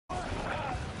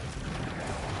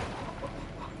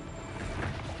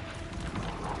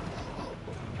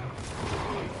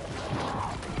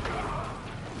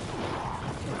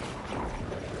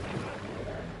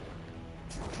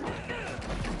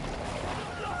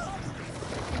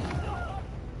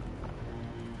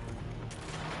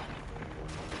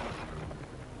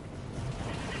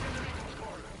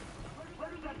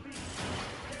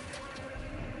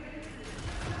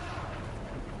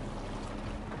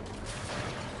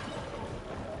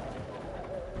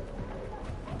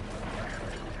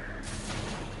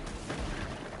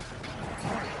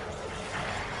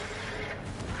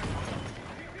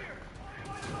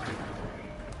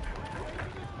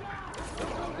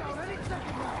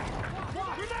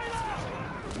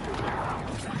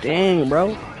Dang,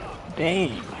 bro.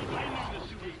 Dang.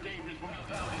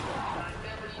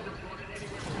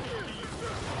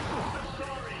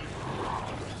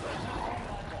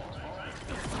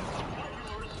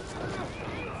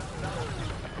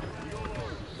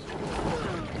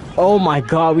 Oh my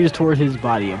god, we just tore his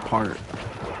body apart.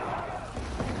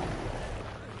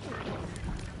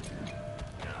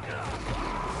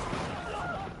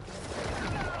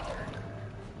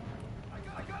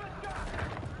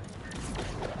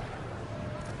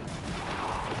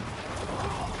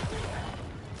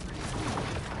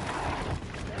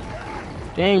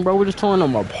 Dang, bro, we're just towing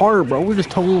them apart, bro. We're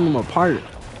just towing them apart.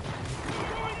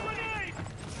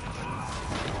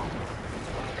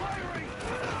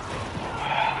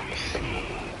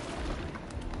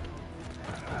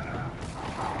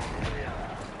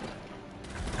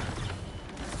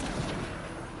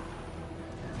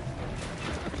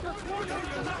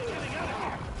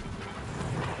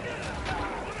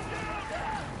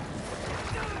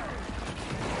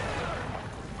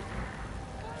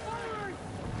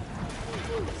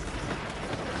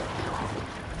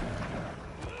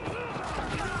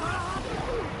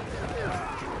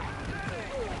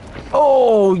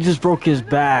 Oh, he just broke his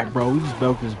back, bro. He just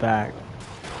broke his back.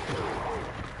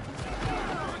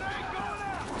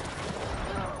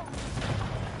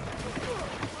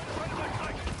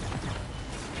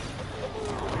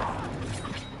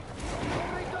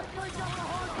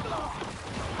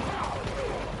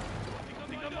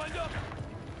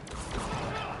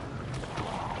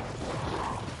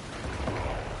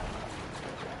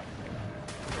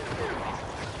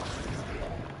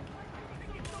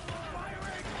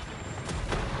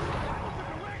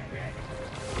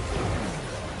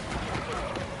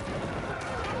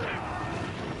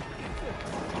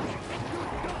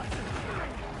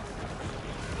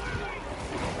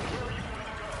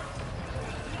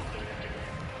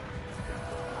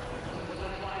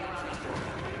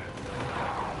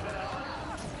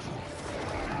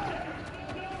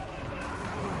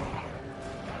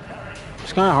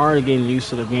 It's kind of hard getting used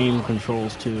to the game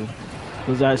controls too,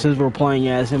 because since we're playing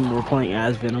as him, we're playing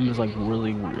as Venom. It's like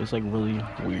really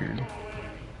weird.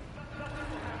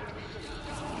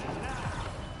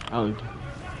 Oh.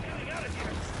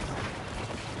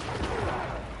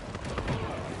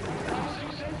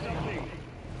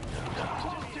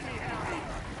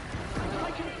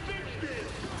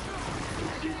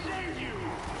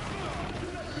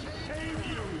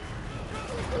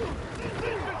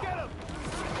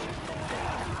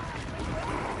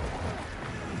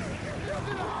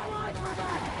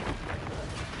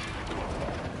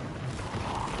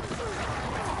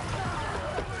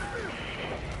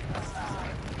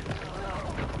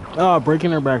 Oh, breaking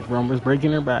their back, bro. It's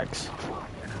breaking their backs.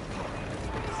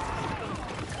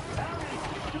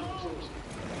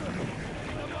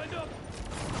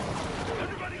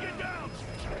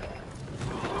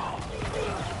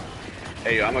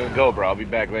 Hey, I'm gonna go, bro. I'll be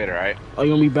back later, alright? Oh,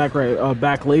 you gonna be back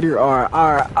back later? All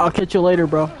right. I'll catch you later,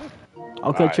 bro.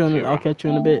 I'll catch you in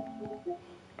a bit.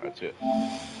 That's it.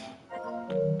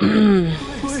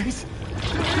 Please.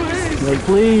 Like,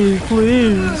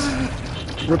 please.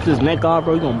 Ripped his neck off,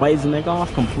 bro. You gonna bite his neck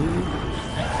off completely?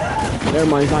 Never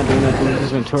mind, he's not doing nothing. He's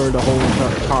just gonna tear the whole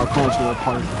entire console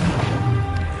apart.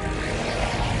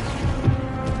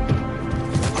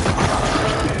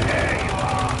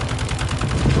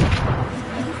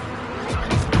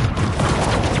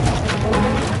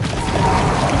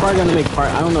 I'm probably gonna make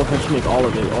part. I don't know if I should make all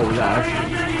of it. Oh, yeah,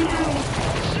 actually.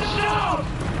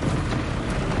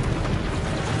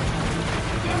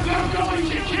 I'm going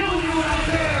to kill you out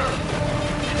there!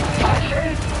 I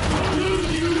can't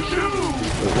lose you too!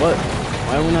 Wait, what?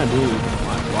 Why are we not doing it?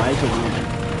 Why is it weird?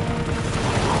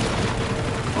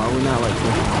 Why are we not like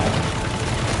this?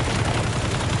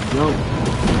 Jump.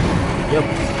 Yep.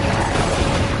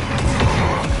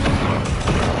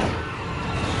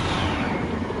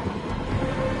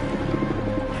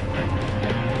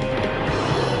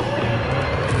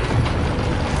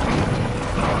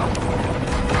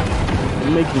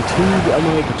 I'm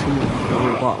gonna make two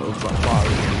little bottles like that.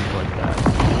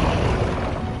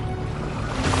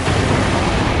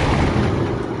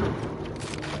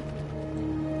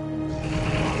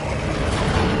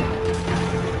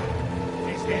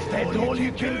 Is that all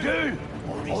you can do?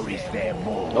 Or is there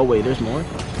more? Oh wait, there's more?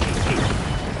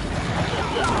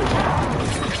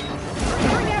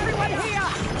 Bring everyone here!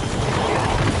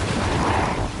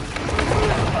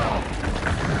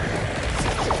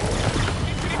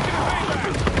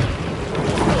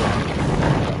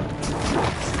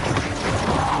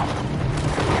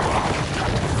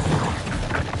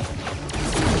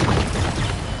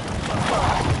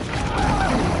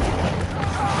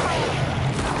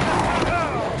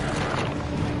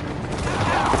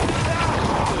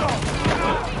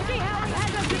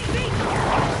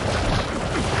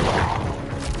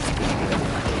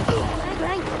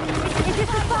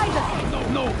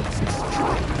 No.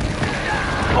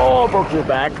 Oh, I broke your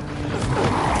back.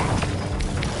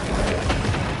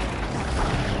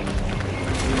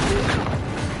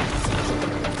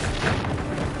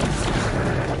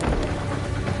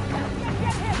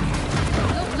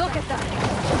 Look at that.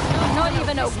 Not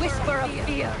even a whisper of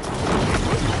fear.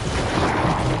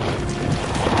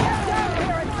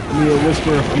 Yeah,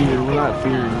 whisper of fear. We're not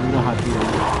fearing. We don't have fear.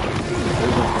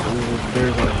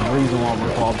 There's a reason why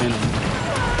we're called Venom.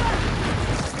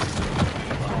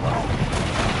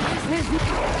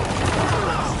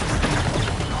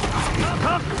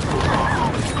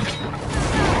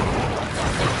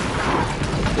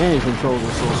 Damage controls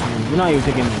are so smooth. You're not even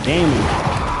taking the damage.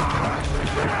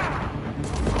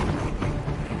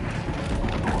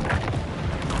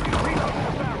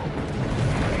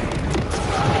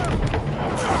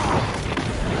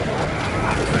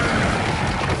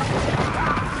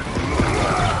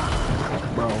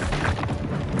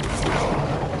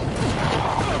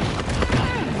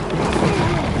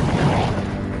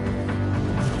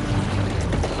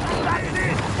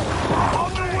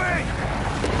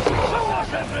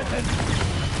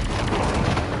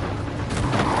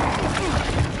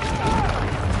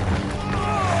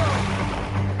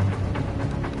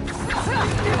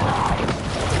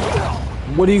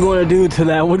 What are you gonna do to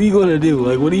that? What are you gonna do?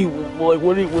 Like, what is your,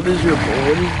 what is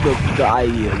the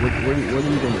idea? What are you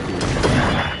gonna do?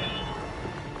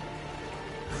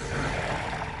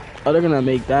 Oh, they're gonna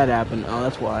make that happen. Oh,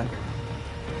 that's why.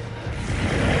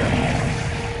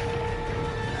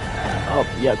 Oh,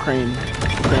 yeah, Crane.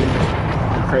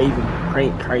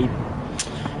 Craven.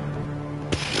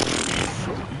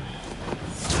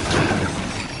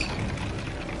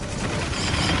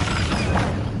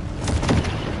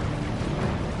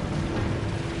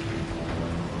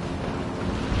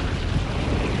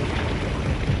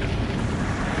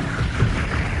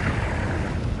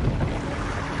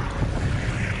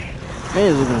 Man,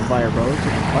 it's looking on fire, bro. It's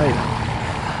looking on fire.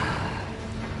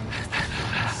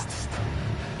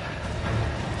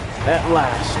 At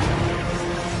last.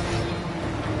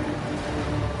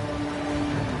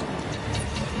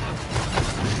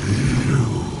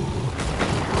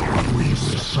 We were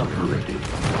separated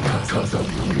because of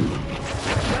you.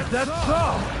 That's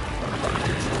all.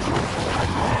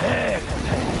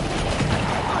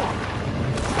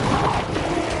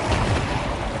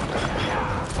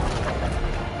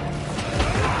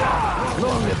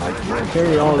 Long as I drenched,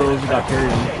 Carry all those, you got carry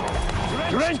them.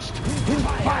 drenched in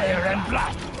fire and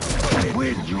blood.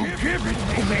 Will you give it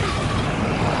to me?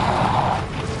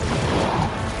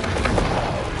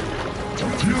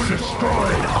 You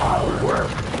destroyed our work,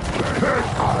 hurt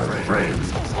our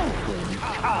friends.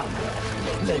 Come,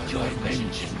 let your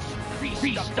vengeance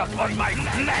feast upon my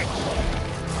flesh.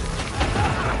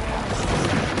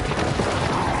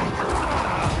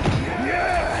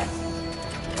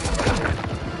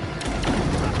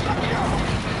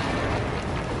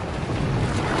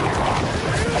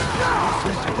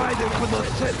 Spider could not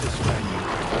satisfy me,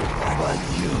 but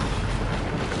you.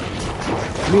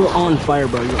 You were on fire,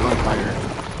 bro. You were on fire.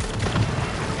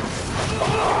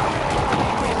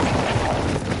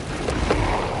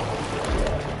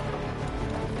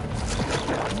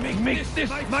 Make this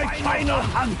my final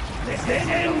hunt, the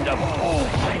end of all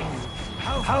things.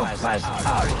 How fast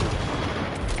are you?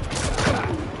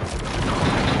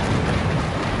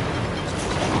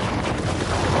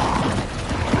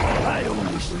 I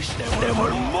always wish there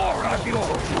were more of you.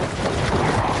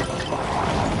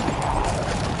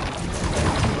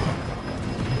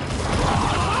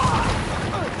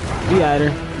 He had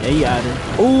her. Yeah, he had her.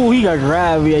 Oh, he got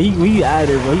grabbed. Yeah, he had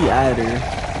her, bro. He had her.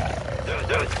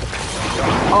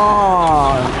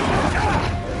 Oh.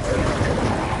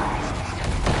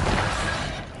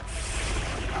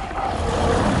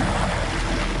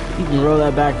 He can roll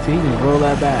that back too. He can roll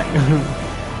that back.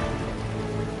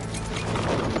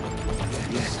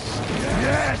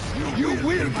 Yes, you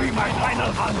will be my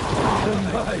final hunt.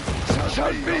 Tonight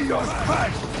shall be your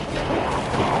first.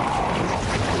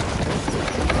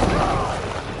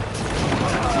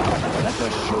 Let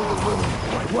us show the world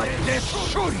what this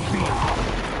should be.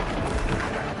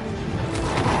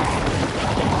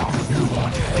 You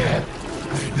want death,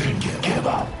 then you give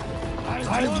up.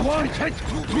 I want it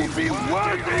to be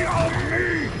worthy of me!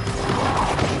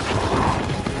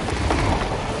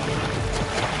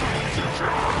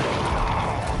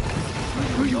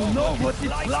 Do you know what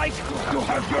it's like to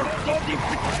have your body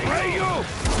betray you?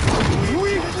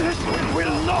 Weakness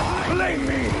will not claim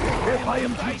me if I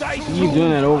am to die soon. You keep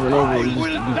doing that over and over. You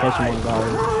catch him on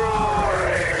guard.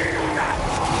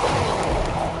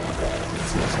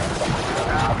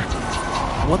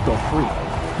 What the freak?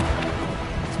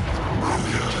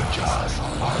 Just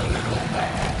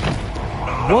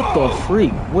What the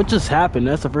freak? What just happened?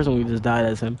 That's the first one we just died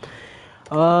as him.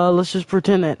 Let's just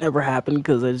pretend that never happened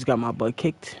because I just got my butt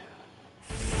kicked.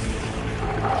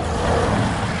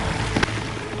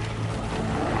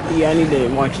 Yeah, I need to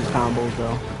watch his combos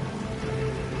though.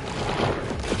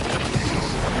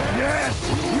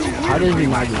 How did he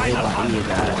not get hit by any of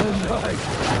that?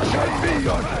 Shall be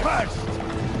your first.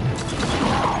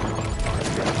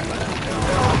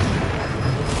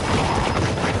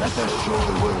 Let us show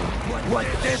the world what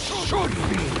this should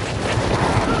be.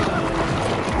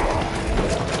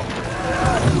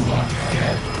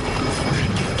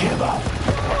 Give up.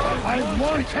 I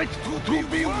want it to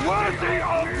be worthy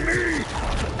of me.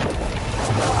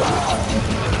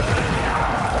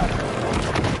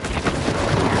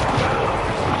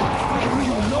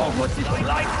 You know what it's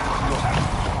like.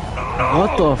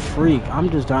 What the freak? I'm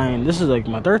just dying. This is like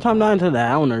my third time dying to that.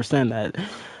 I don't understand that.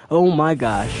 Oh my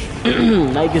gosh.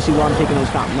 Now you can see why I'm taking those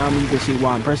comps. Now you can see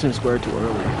why I'm pressing square too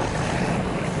early.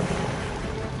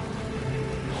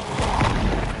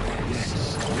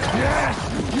 Yes,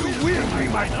 you will be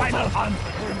my final hunt.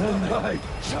 And I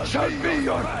shall be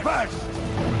your first.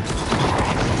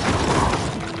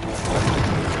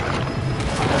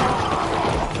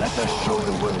 Let us show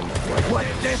the world what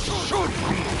this should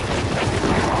be.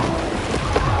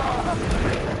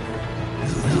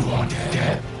 You want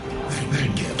death?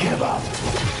 Then give up.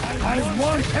 I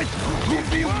want it to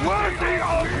be worthy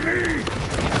of me.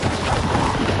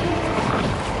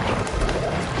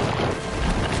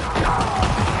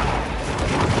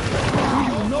 Do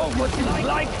you know what it's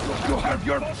like to have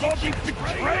your body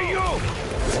betray you?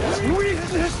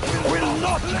 Weakness will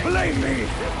not claim me.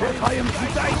 If I am to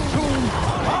die soon,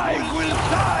 I will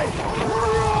die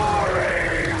roaring!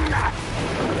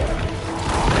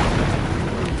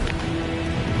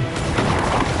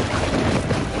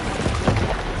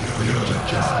 You're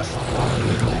just a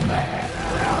little man.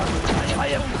 I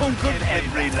have conquered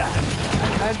every land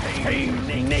and tamed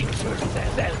nature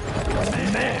itself.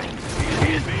 Man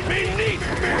is beneath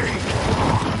me!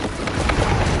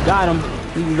 Got him.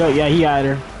 Yeah, he had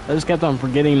her. I just kept on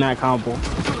forgetting that combo.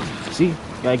 See?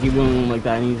 Gotta keep doing him like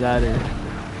that and he's out her.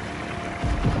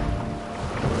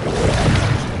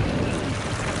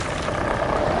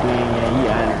 Yeah, he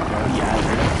had her, bro. He had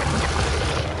her.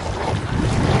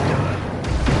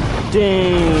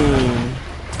 Dang.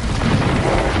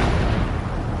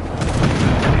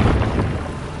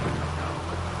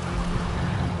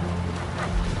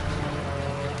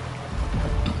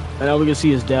 And now we can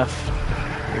see his death.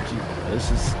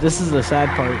 This is the sad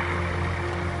part.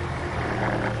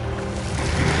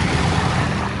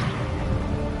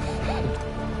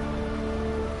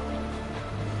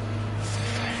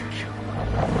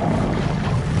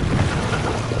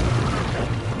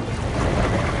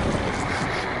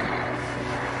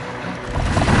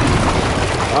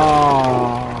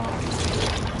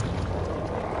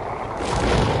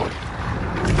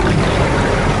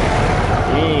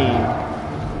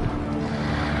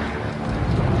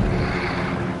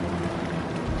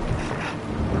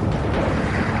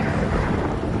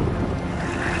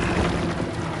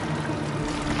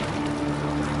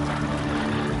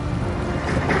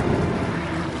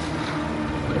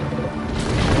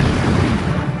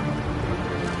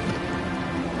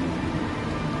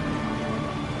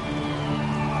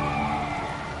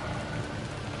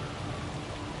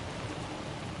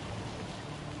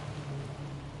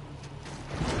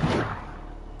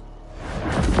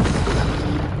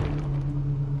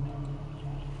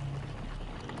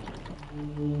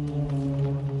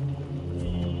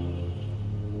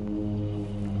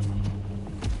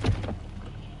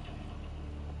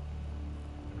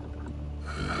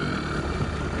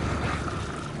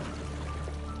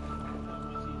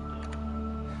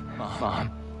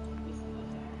 Mom.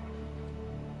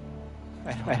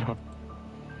 I don't...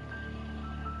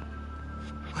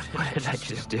 What did I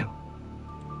just do?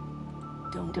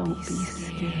 Don't be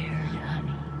scared,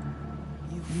 honey.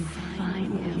 You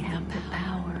finally have the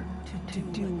power to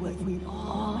do what we've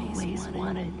always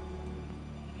wanted.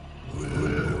 To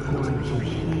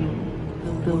heal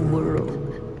the world.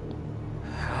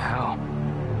 How?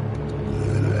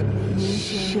 Let me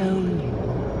show you.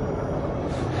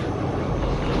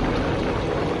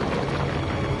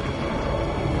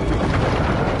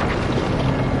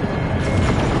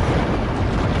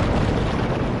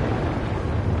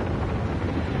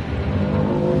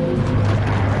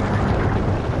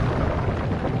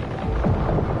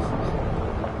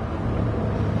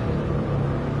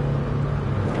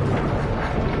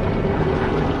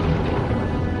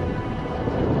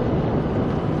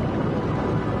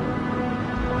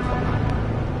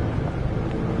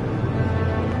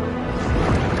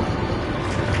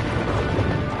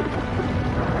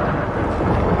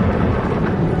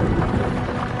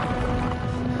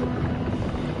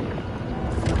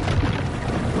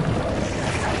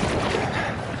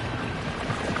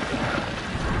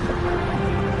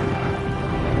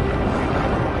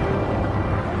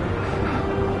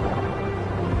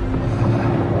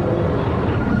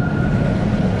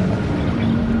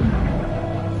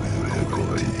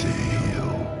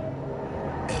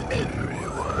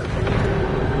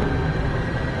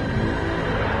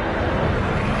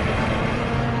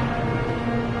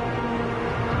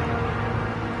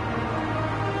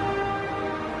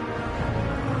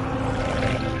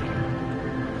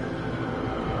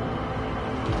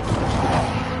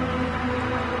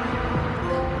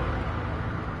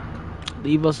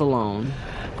 Leave us alone.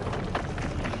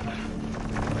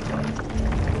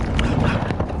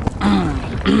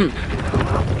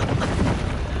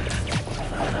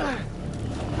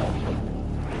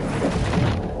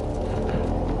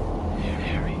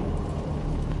 Harry.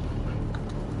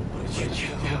 What did you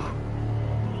do?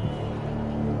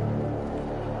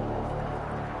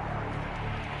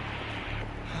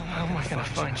 How am I gonna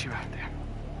find you out there?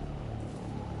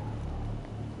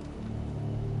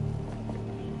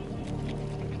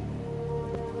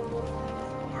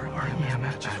 Our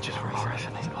EMF badges were RF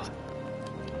enabled.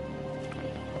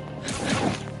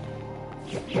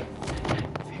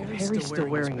 Harry's still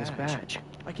wearing his badge.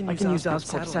 I can use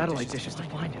Oscorp satellite dishes to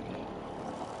find him.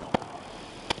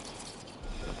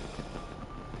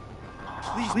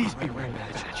 Please be wearing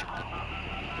that badge.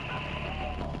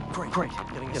 Great.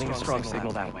 Getting a strong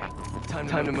signal that way.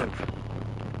 Time to move.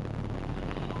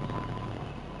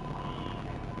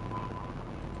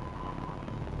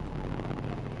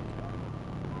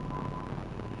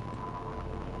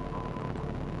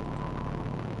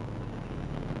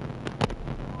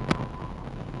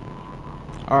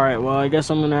 Alright, well, I guess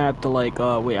I'm gonna have to, like,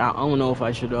 wait, I don't know if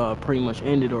I should, pretty much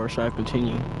end it or should I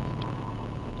continue?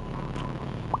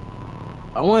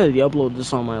 I wanted to upload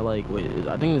this on my, like, wait,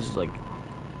 I think this is, like,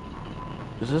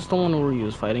 is this the one where he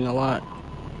was fighting a lot?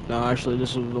 No, actually,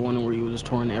 this is the one where he was just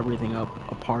tearing everything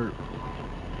apart.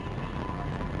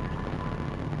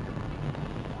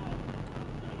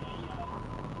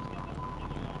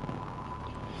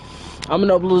 I'm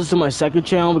gonna upload this to my second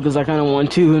channel because I kind of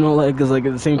want to, you know, like, because, like,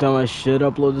 at the same time I should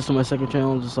upload this to my second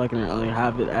channel just so I can like,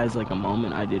 have it as, like, a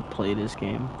moment I did play this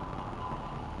game.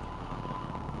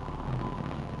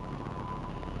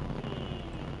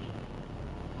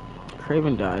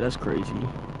 Craven died, that's crazy.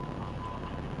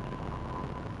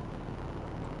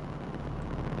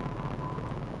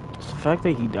 The fact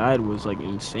that he died was, like,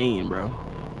 insane, bro.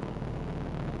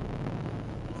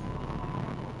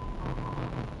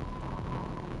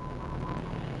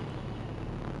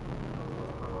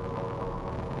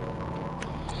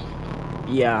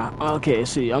 Yeah, okay,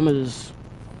 see, I'm gonna just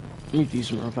let me do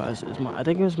some real fast. I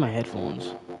think it was my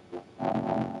headphones.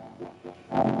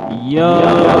 Yo!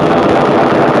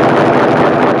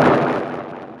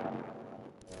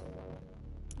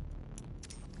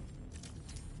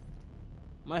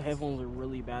 My headphones are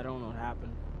really bad, I don't know what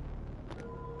happened.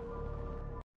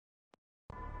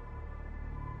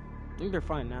 I think they're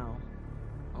fine now.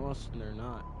 Unless they're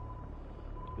not.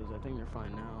 Because I think they're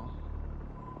fine now.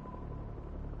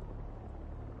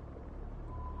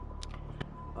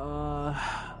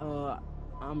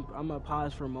 I'm gonna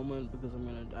pause for a moment because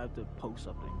I have to post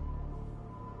something.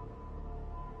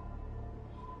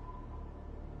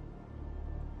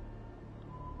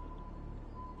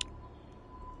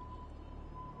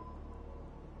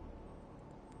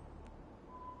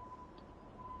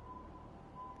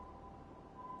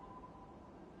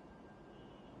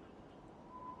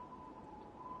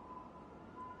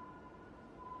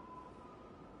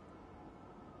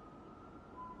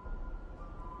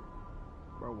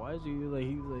 Bro, why is he like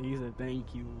he said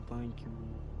thank you. I'm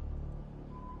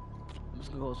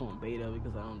just gonna call someone beta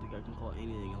because I don't think I can call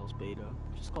anything else beta.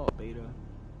 Just call it beta.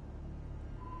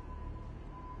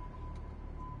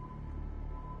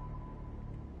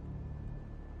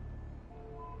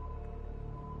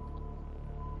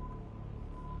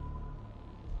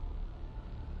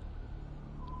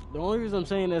 The only reason I'm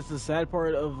saying that's the sad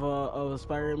part of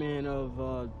Spider-Man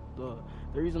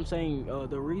the reason I'm saying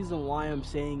the reason why I'm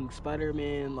saying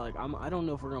Spider-Man, like, I don't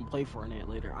know if we're gonna play Fortnite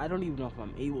later. I don't even know if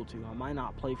I'm able to. I might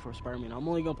not play for Spider-Man. I'm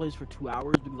only gonna play this for 2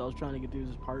 hours because I was trying to get through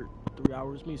this part 3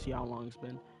 hours. Let me see how long it's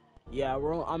been. Yeah,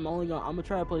 I'm gonna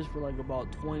try to play this for like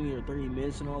about 20 or 30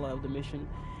 minutes and all that of the mission.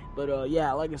 But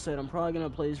yeah, like I said, I'm probably gonna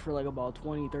play this for like about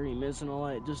 20-30 minutes and all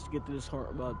that just to get through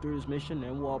this mission,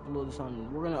 and we'll upload this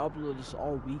on. We're gonna upload this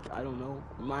all week. I don't know.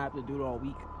 We might have to do it all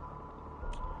week.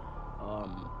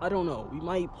 I don't know. We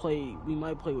might play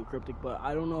with Cryptic, but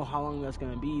I don't know how long that's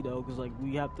gonna be though, because like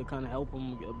we have to kind of help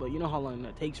him. But you know how long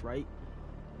that takes, right?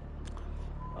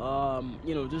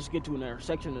 You know, just get to another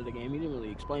section of the game. He didn't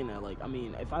really explain that. Like, I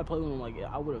mean, if I played with him, like,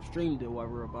 I would have streamed it,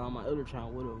 whatever. But on my other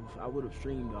channel, I would have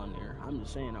streamed on there. I'm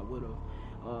just saying, I would have.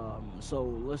 So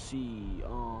let's see.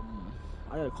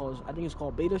 I gotta call this. I think it's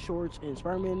called Beta Shorts in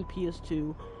Spider-Man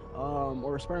PS2,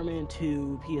 or Spider-Man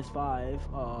 2 PS5.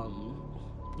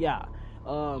 Yeah.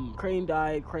 Crane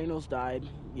died. Kranos died.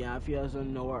 Yeah, if you guys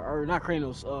don't know, or not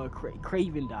Kranos,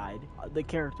 Craven died. The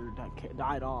character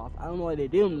died off. I don't know why they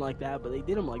did him like that, but they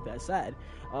did him like that. Sad.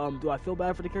 Do I feel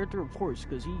bad for the character? Of course,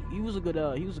 because he was a good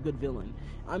villain.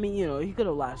 I mean, you know, he could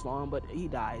have lasted long, but he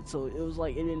died. So it was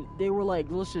like, they were like,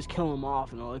 let's just kill him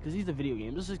off and all that, because he's a video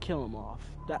game. Let's just kill him off.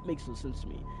 That makes no sense to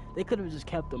me. They could have just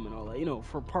kept him and all that, you know,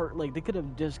 for part, like, they could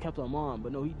have just kept him on,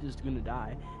 but no, he's just gonna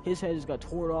die. His head just got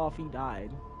torn off, he died.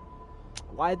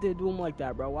 Why did they do him like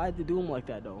that, bro? Why did they do him like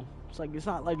that, though? It's like, it's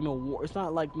not like no war, it's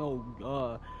not like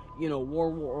no, you know,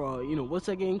 war, you know, what's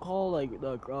that game called? Like,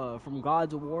 from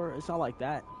Gods of War? It's not like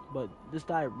that, but this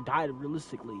guy died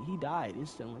realistically. He died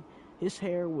instantly. His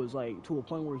hair was, like, to a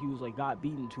point where he was, like, got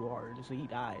beaten too hard, so he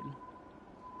died.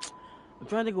 I'm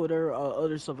trying to think what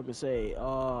other stuff I can say.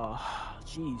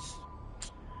 Jeez.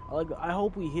 I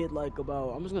hope we hit, like,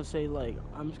 about, I'm just gonna say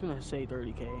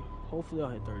 30K. Hopefully I'll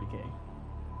hit 30K.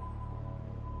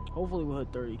 Hopefully we'll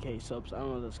hit 30K subs. I don't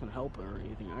know if that's gonna help or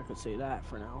anything. I could say that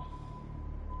for now.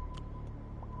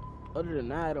 Other than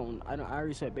that, I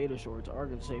already said beta shorts. I'm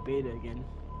gonna say beta again.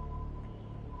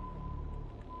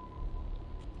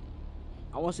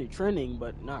 I want to say trending,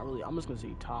 but not really. I'm just gonna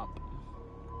say top.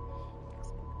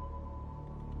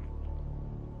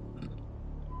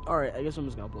 Alright, I guess I'm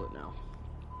just gonna pull it now.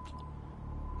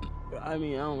 I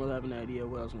mean, I don't really have an idea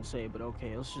what I was gonna say, but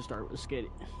okay, let's just start. Let's get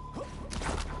it.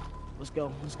 Let's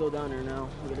go. Let's go down there now.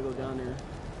 We gotta go down there.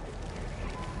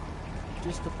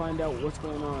 Just to find out what's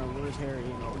going on. Where's Harry?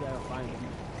 You know, we gotta find him.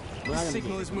 The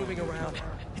signal is moving around.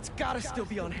 It's gotta still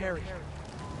be on Harry.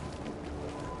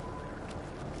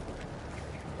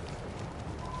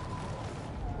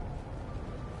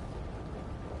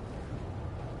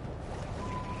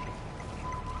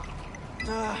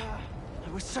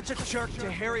 I was such a jerk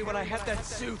to Harry when I had that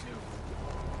suit.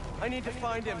 I need to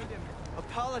find him,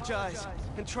 apologize,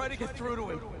 and try to get through to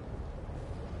him.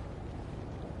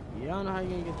 Yeah, I don't know how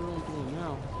you're gonna get through him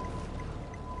now.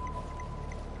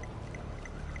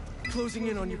 Closing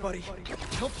in on you, buddy.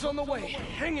 Help's on the way.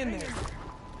 Hang in there.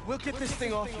 We'll get this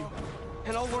thing off you.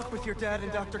 And I'll work with your dad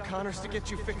and Dr. Connors to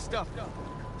get you fixed up.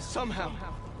 Somehow.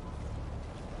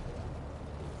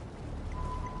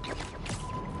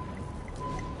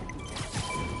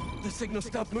 The signal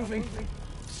stopped moving.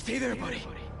 Stay there, buddy.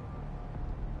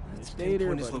 Let's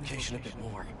pinpoint his location a bit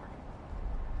more.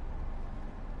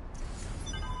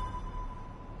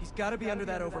 He's got to be under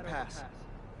that overpass.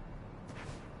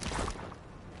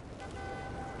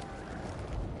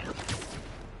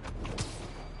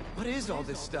 What is all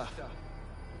this stuff?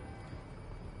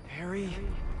 Harry,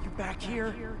 you back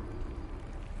here?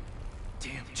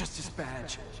 Damn, just his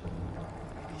badge.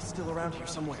 Maybe he's still around here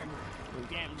somewhere.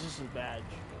 Damn, just his badge.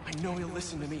 I know he'll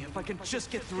listen to me if I can just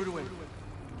get through to him.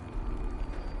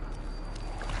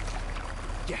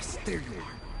 Yes, there you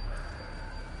are.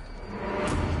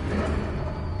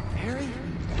 Harry?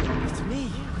 It's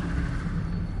me.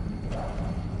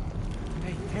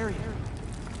 Hey, Harry.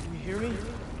 Can you hear me?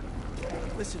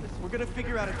 Listen, we're gonna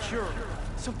figure out a cure.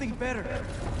 Something better.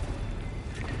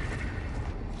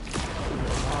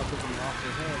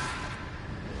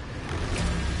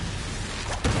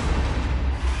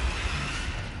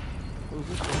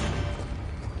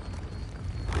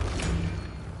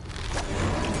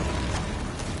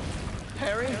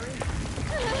 Harry?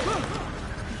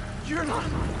 You're not...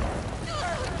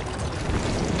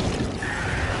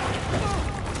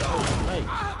 Hey.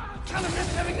 Kind of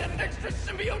miss having that extra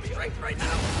symbiote strength right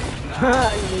now.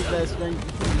 You need that strength.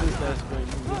 You need that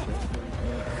strength.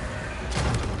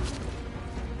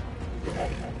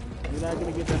 You're not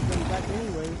gonna get that strength back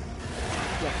anyway. You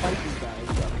gotta fight these guys. You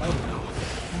gotta fight them.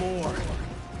 More.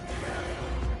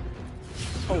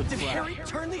 Oh, Did crap. Harry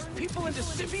turn these people into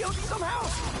symbiotes somehow?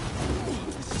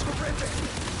 This is horrific.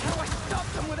 How do I stop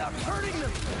them without hurting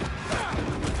them?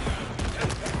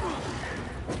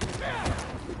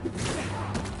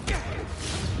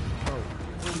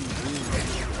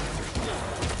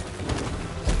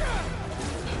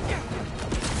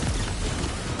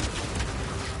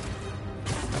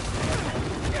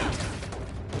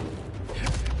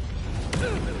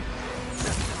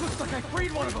 Looks like I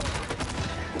freed one of them.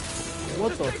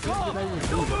 What the Stay fuck calm. did I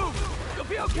just Don't do? move. You'll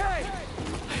be okay.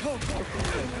 I hope.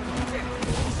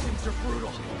 These things are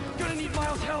brutal. Gonna need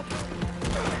Miles' help.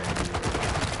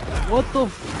 What the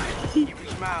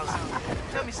f? Miles,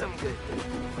 tell me something good.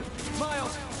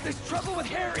 Miles, there's trouble with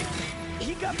Harry.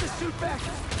 He got the suit back,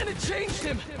 and it changed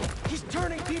him. He's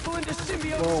turning people into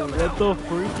symbiotes Bro, somehow. what the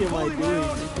freak am I Holding my doing?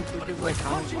 own. This is freaking Like like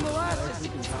punching molasses.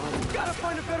 Gotta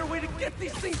find a better way to get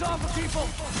these things off of people.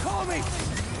 Call me.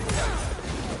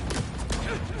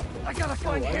 I gotta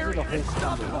find Harry and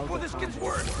stop him before this gets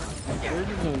worse.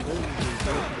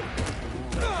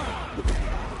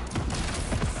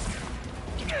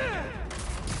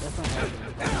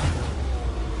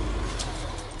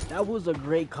 That was a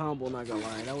great combo, not gonna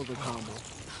lie. That was a combo.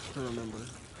 I remember.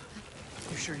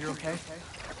 You sure you're okay?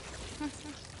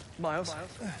 Miles,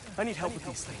 I need help with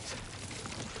these things.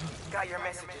 Got your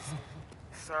messages.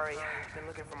 Sorry, been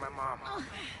looking for my mom.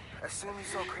 Assume you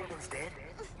saw Craven's dead?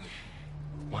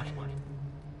 What?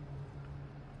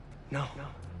 No.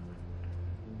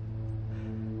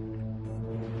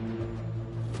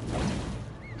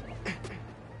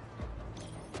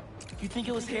 You think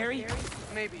it was Harry?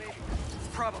 Maybe.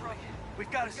 Probably.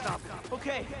 We've got to stop him.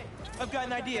 Okay, I've got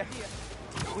an idea.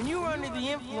 When you were under the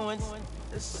influence,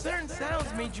 certain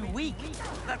sounds made you weak.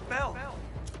 That bell.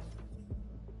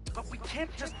 But we can't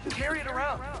just carry it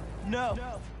around. No,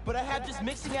 but I have this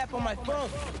mixing app on my phone.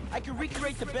 I can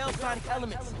recreate the bell sonic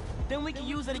elements. Then we can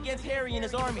use it against Harry and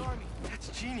his army. That's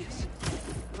genius.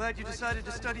 Glad you decided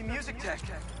to study music tech.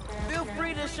 Feel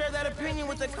free to share that opinion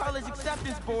with the college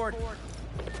acceptance board.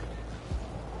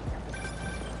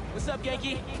 What's up,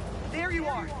 Genki? There you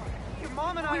are. Your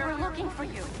mom and I We are... were looking for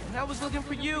you. And I was looking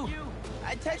for you.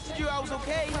 I texted you I was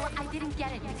okay. Well, I didn't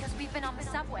get it because we've been on the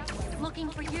subway, looking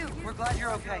for you. We're glad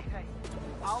you're okay.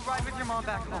 I'll ride with your mom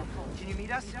back home. Can you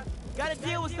meet us? Gotta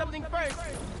deal with something first,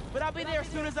 but I'll be there as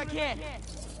soon as I can.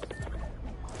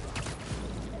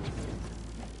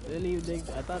 Didn't even think.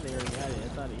 I thought they already had it. I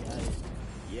thought he had it.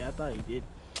 Yeah, I thought he did.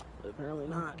 But apparently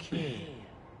not. Okay.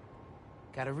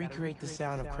 Gotta recreate the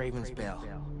sound of Craven's bell.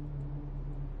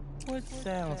 What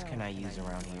sounds can I use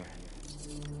around here?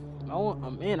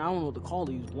 Man, I don't know what to call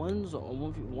these. Ones or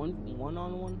one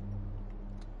on one.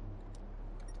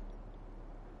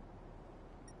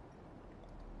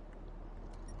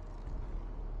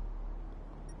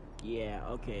 Yeah,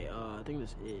 okay, I think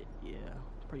that's it. Yeah,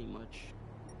 pretty much.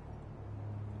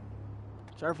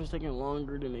 Sorry for taking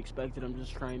longer than expected. I'm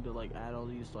just trying to like add all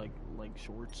these like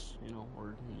shorts, you know,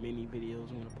 or mini videos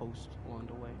I'm gonna post along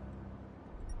the way.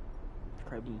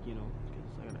 Probably, you know, because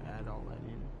I gotta add all that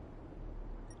in.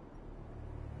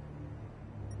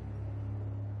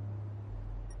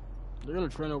 They're gonna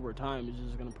trend over time. It's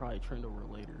just gonna probably trend over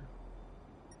later.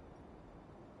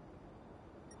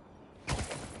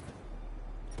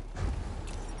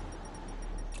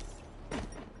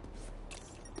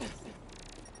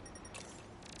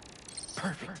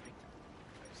 Perfect.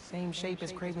 Same shape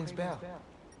as Craven's bell.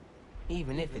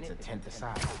 Even if it's a tenth the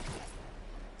size.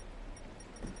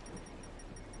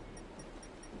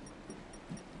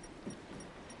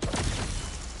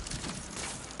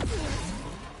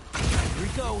 Here we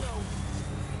go.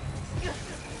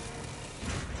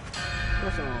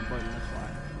 Press the wrong button, that's why.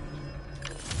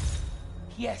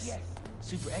 Yes.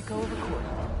 Super echo recording.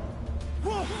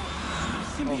 Oh,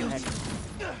 Symbiote.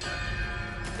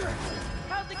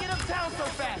 How'd they get uptown so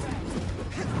fast?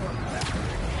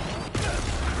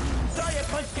 Sorry I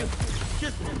punched you.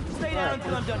 Just stay down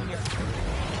until I'm done here.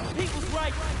 Pete was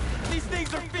right. These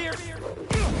things are fierce.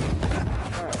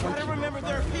 Gotta remember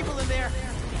there are people in there.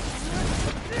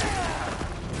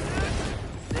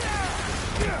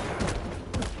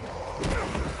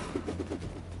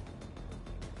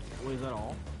 Wait, is that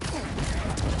all?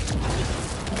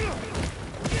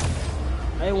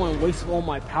 I didn't want to waste all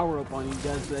my power up on you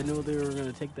guys because I knew they were going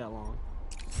to take that long.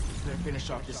 Better finish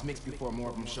off this mix before more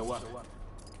of them show up.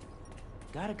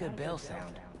 Got a good bell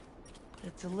sound, but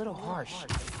it's a little harsh.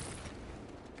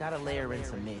 Gotta layer in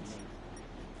some mids.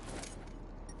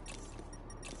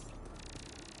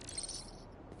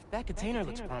 That container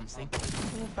looks promising.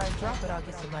 If I drop it, I'll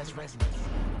get some nice resonance.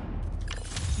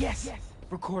 Yes!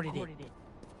 Recorded it.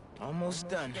 Almost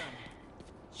done.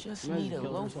 Just need a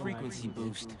low frequency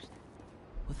boost.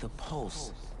 With a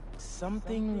pulse.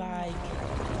 Something like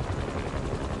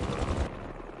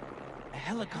a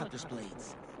helicopter's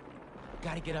blades.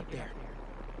 Gotta get up there.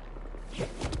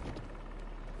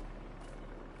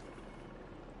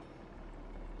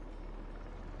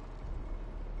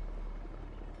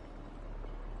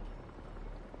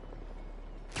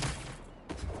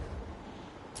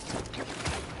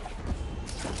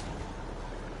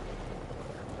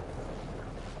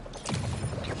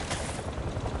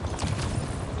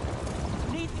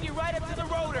 Needs to get right up to the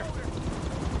rotor.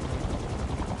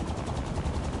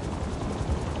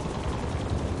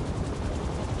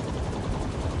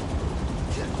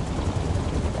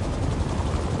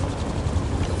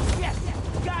 Yes,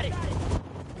 got it.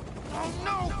 Oh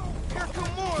no! Here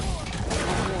come more.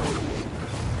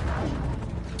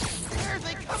 Where are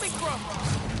they coming from?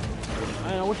 I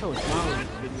wish I was smiling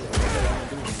in this video.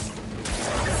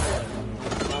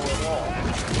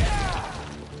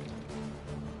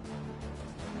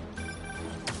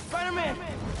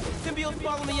 Symbiote's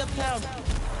following me uptown.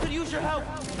 Could use your help.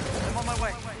 I'm on my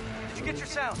way. Did you get your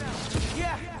sound?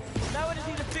 Yeah. Now I just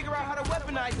need to figure out how to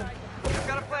weaponize them. I've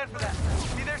got a plan for that.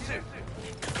 Be there soon.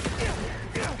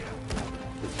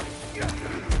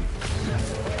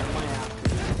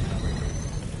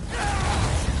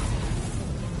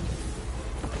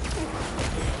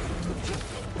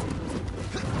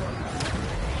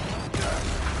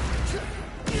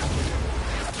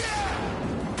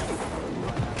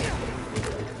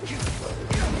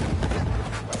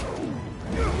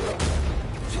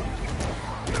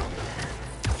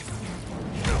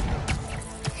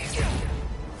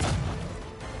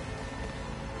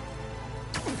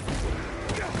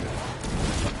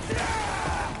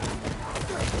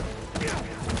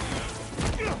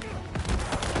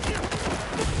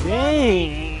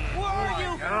 Dang! Where are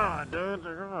you? God, dude.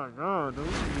 Oh my God, dude.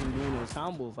 You've been doing those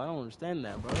combos. I don't understand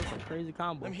that, bro. It's a crazy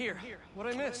combo. I'm here.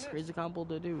 What'd I miss? Crazy combo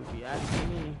to do, if you ask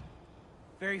me.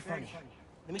 Very funny.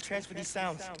 Let me transfer these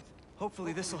sounds.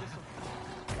 Hopefully this'll...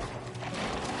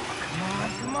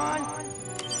 Come on.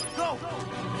 Go!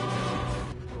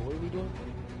 What are we doing?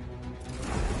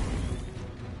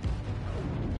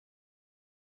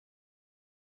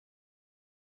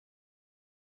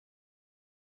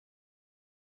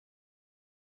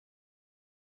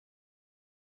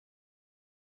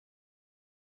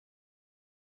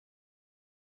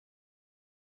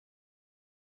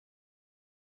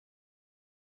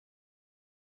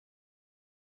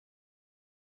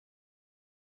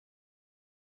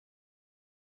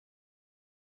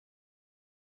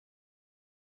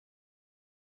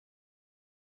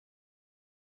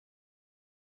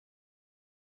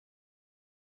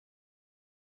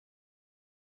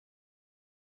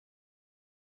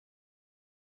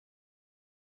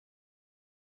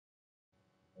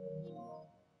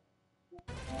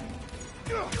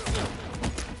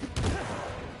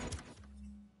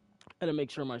 I gotta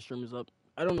make sure my stream is up.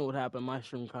 I don't know what happened. My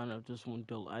stream kind of just went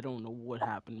till I don't know what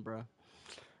happened, bro.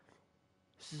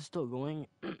 Is this still going?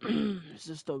 Is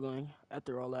this still going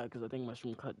after all that? Because I think my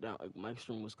stream cut down. Like, my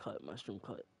stream was cut. My stream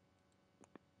cut.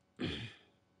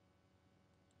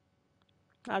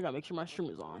 I gotta make sure my stream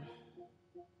is on.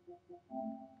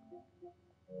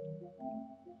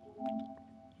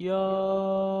 Yo,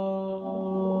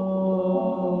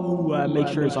 I make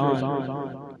sure it's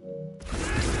on.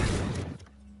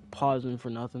 Pausing for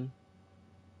nothing.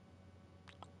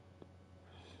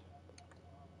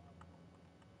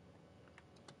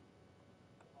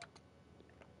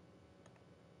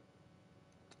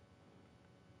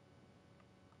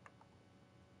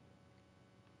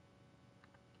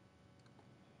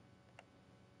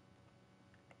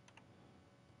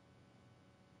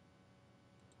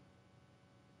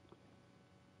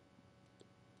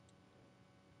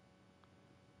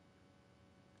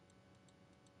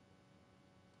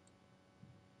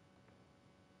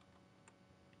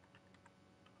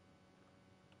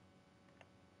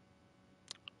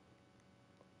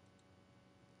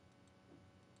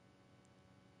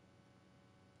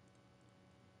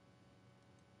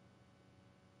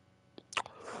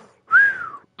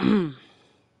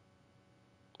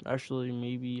 Actually,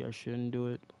 maybe I shouldn't do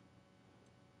it.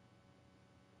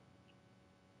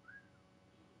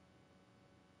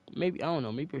 Maybe, I don't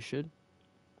know, maybe I should.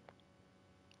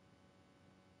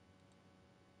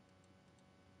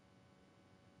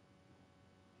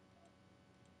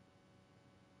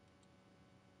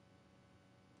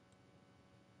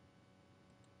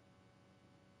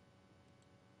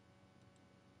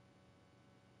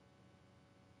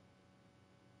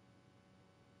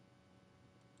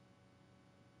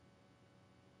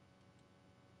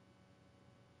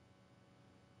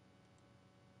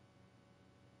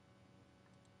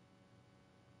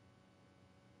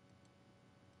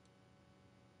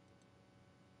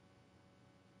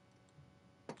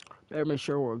 Better make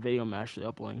sure what video I'm actually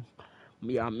uploading.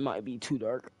 Yeah, it might be too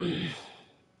dark.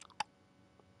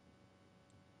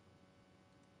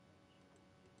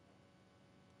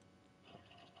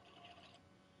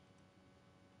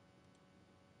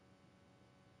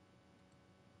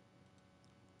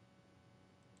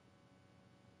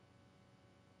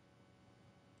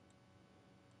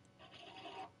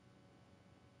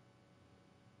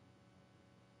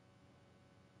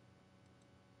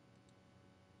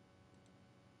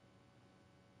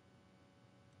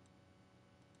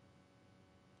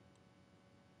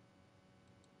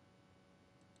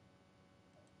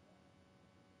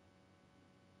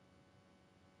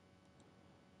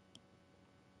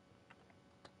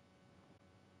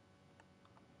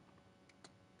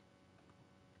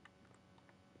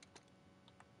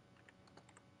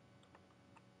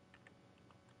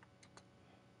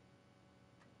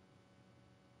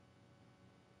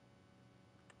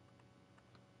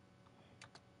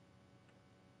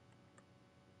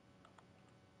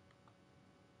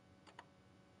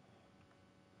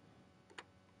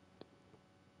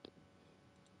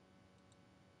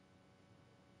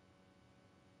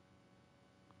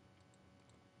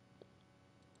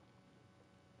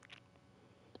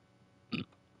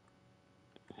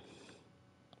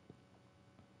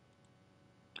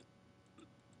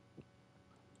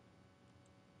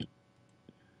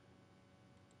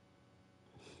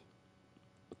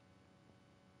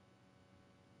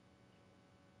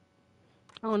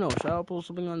 I don't know. Should I post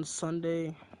something on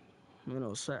Sunday? You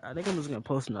know, I think I'm just gonna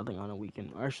post nothing on a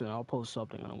weekend. Actually, I'll post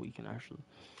something on a weekend. Actually,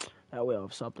 that way I'll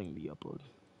have something to be uploaded.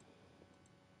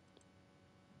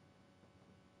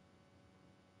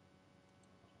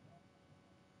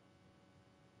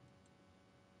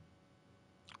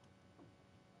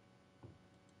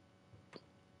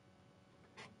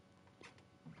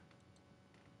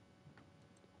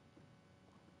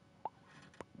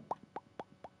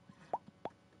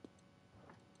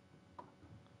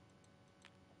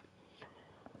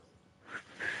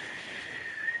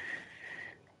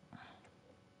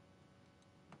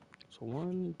 So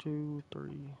 1, 2, 3.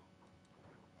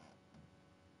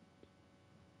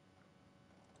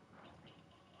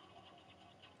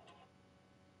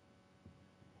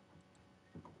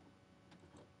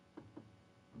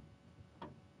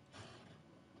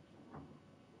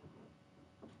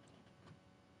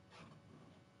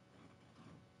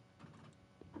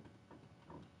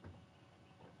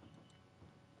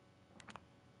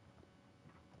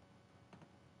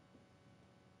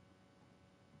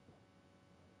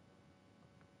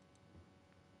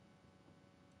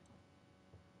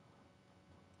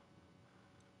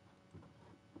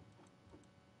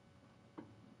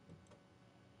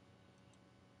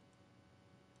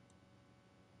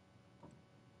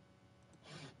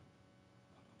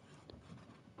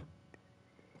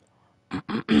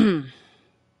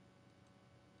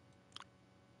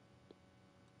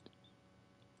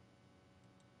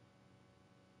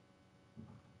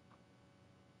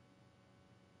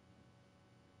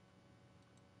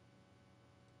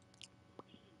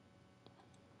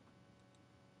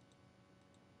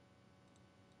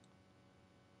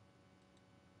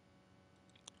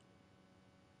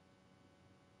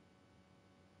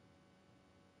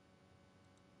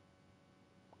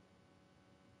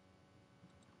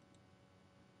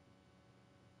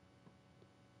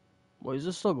 Wait, is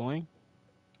this still going?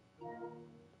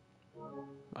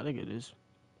 I think it is.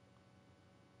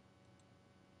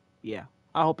 Yeah,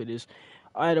 I hope it is.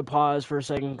 I had to pause for a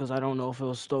second because I don't know if it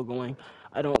was still going.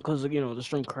 I don't, because you know the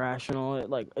stream crashed and all that.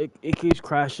 Like it keeps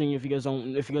crashing. If you guys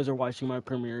don't, if you guys are watching my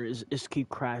premiere, it's keep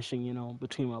crashing. You know,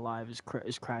 between my live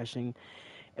is crashing.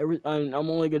 I'm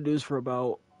only gonna do this for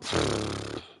about.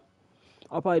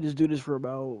 I'll probably just do this for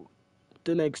about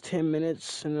the next 10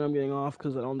 minutes, and then I'm getting off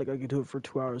because I don't think I can do it for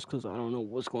 2 hours because I don't know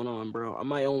what's going on, bro. I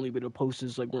might only be able to post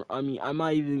this, like, I mean, I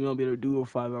might even be able to do a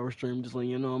 5-hour stream, just like,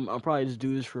 you know, I'll probably just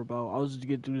do this for about, I'll just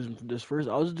get through this first,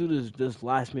 I'll just do this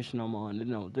last mission I'm on,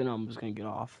 then I'm just gonna get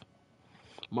off.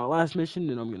 My last mission,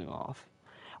 then I'm getting off.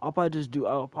 I'll probably just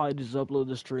upload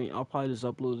the stream. I'll probably just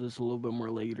upload this a little bit more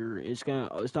later. It's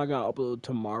not gonna upload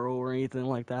tomorrow or anything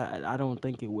like that. I don't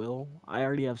think it will. I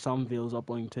already have some videos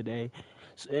uploading today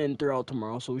and throughout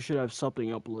tomorrow, so we should have something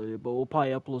uploaded. But we'll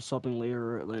probably upload something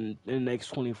later in the next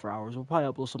 24 hours. We'll probably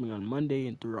upload something on Monday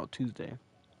and throughout Tuesday.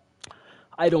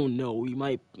 I don't know. We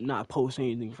might not post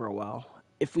anything for a while.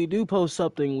 If we do post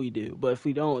something, we do. But if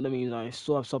we don't, that means I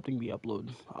still have something to be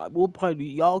uploaded. We'll probably,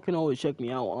 y'all can always check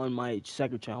me out on my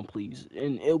second channel, please.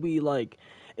 And it'll be like,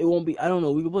 it won't be, I don't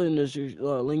know, we can put in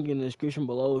the link in the description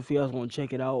below if you guys want to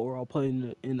check it out, or I'll put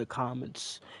it in the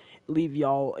comments. Leave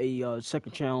y'all a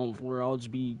second channel where I'll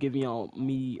just be giving y'all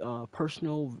me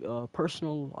personal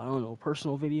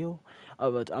video.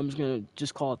 But I'm just gonna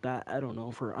call it that. I don't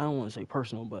know, I don't want to say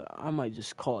personal, but I might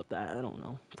just call it that. I don't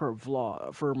know, for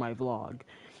my vlog.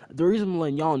 The reason I'm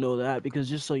letting y'all know that because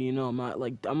just so you know,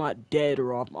 I'm not dead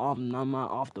or I'm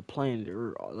not off the planet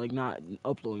or like not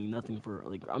uploading nothing for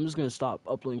like I'm just gonna stop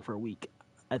uploading for a week,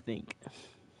 I think.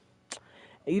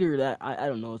 Either that, I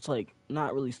don't know, it's like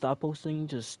not really stop posting,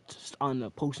 just on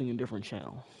posting a different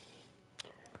channel.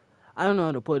 I don't know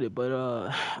how to put it, but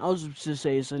I'll just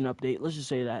say it's an update. Let's just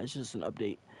say that it's just an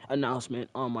update announcement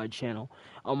on my channel,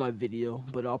 on my video.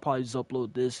 But I'll probably just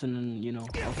upload this and then, you know,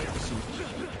 I'll see.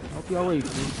 Hope y'all ready for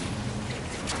this.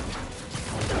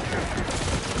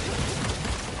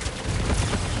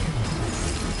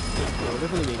 Bro, they're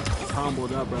gonna get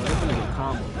comboed up, bro. They're gonna get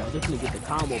comboed, bro. They're gonna get the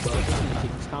combo, bro. They're gonna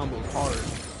take this combo hard.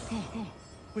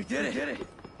 We did it!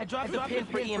 I dropped the pin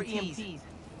for EMTs.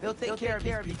 They'll take care of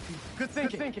you. Good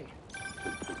thinking.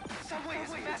 Subway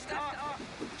is messed up.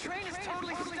 Train is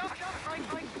totally stuck.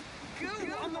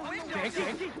 Goo on the window.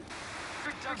 Yankee?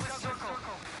 Douglas Circle.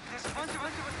 There's a bunch of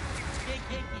us.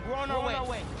 We're on our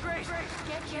way. Great.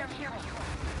 Get here.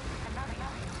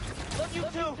 Look, you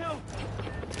two.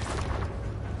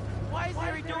 Why is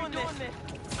Harry doing this?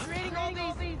 Creating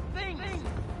all these things.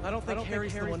 I don't think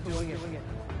Harry's the one doing it.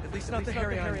 At least not the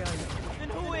Harry I know. Then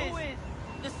who is?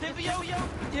 The symbiote?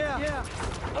 Yeah.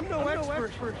 I'm no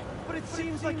expert, but it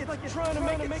seems like it's trying to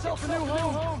make itself a new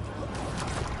home.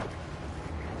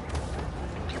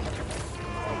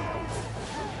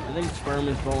 I think Sperm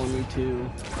is following me too.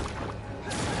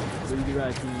 What do you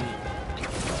guys need?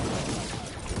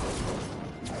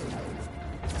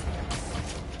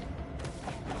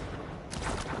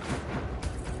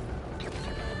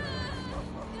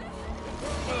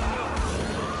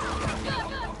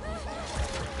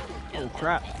 Oh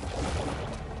crap.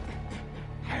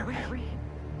 Harry?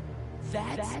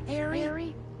 That's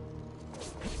Harry?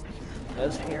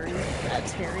 That's Harry.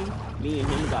 That's Harry. Me and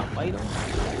him got fight him.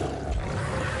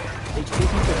 They two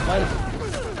people fight him.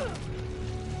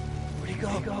 Where'd he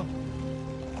go?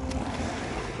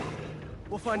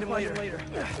 We'll find him later.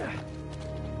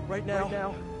 Right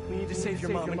now, we need to save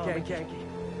your mom and Genki.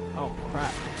 Oh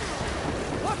crap.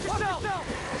 Watch yourself!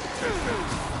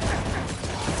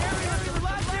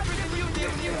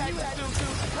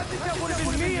 I think that would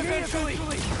have been me eventually,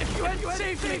 if you hadn't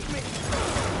saved me.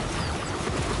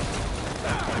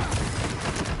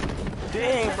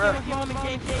 Dang, bro.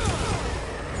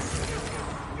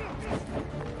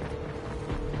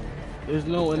 There's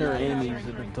no inner enemies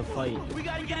to fight. We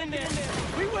gotta get in there.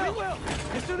 We will!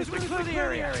 As soon as we clear the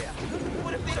area.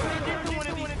 What if they turn into one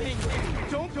of these things?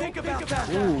 Don't think about that.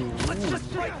 Ooh. Let's just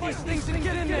fight these things and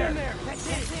get in there. That's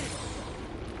it.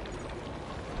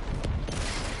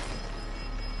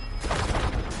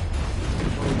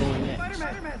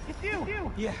 Spider-Man, it's you!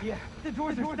 Yeah. The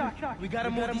doors are stuck. We gotta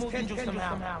move these tendrils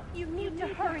somehow. You need to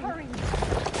hurry.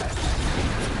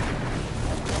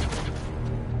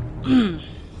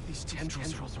 These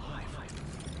tendrils are alive.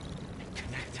 And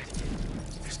connected.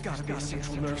 There's gotta be a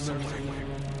central nerve somewhere.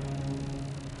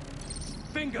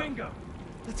 Bingo!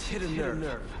 Let's hit a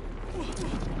nerve.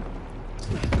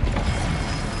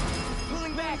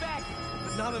 Pulling back.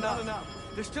 But not enough.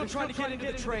 They're still trying to get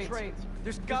into the trains.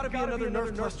 There's gotta be another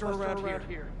nerve cluster around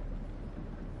here.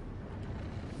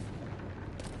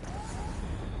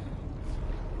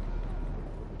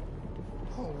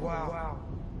 Oh, wow.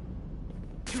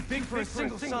 Too big for a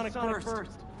single sonic burst.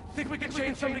 Think we can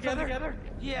chain some together?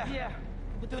 Yeah.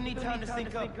 But they'll need time to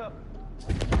sync up.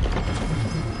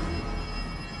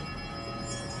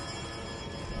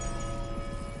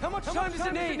 How much time does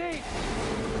it need?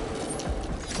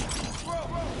 Bro,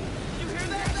 you hear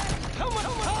that? How much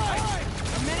time?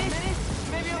 A minute?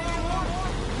 Maybe a little more?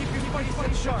 Keep your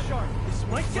fight sharp. This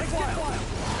might get wild.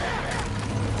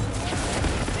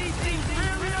 These things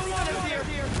really don't want us here.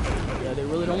 Yeah, they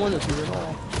really don't want us here at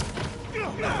all.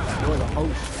 We're the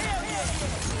host.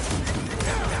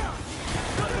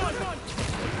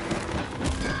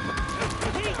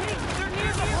 They're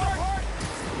near the heart.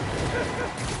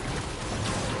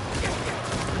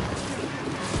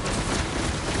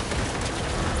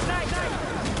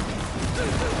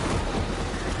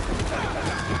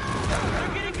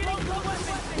 They're getting close to us.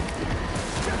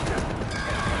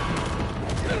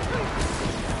 That's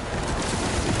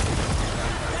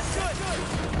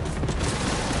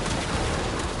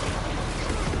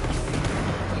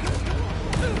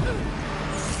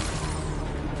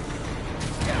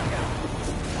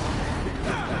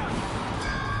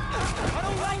I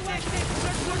don't like this.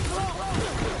 They're too close.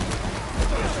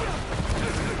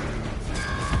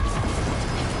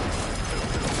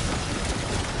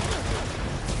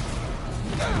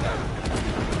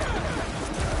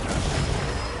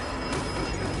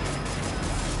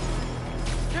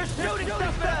 They're shooting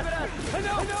stuff at us! I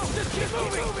know! Just keep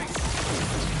moving!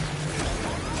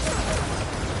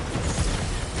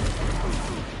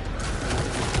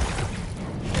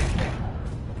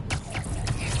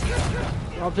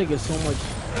 I'm taking so much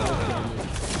health damage.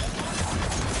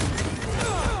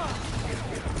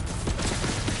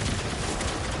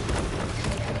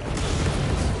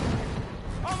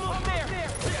 Almost there!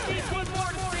 Just need one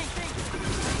more to sink!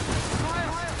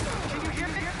 Can you hear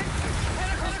me?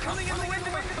 Tentacles coming in the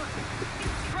window!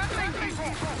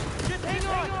 Just hang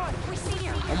on! We see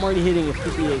you. I'm already hitting a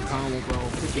 58 combo, bro.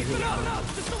 50 hit combo. No,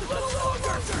 just a little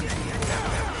longer!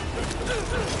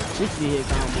 60 hit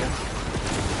combo.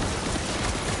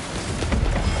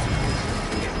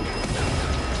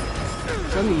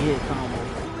 70 hit combo.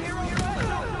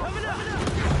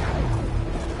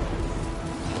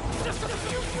 Just a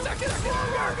few seconds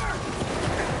longer!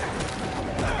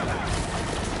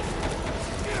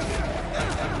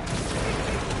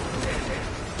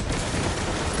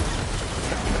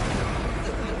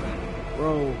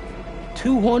 Bro,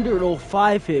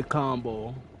 205 hit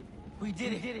combo. We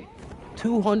did it!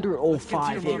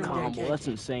 205 hit combo. That's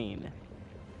insane.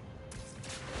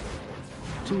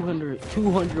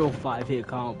 205 hit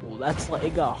combo. That's like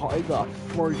it got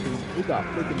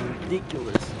freaking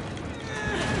ridiculous.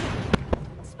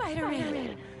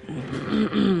 Spider-Man.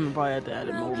 Probably had to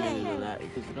add more minute to that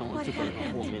because it only took like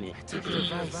a whole minute. Take your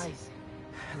advice.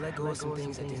 I let go of some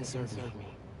things that didn't serve me.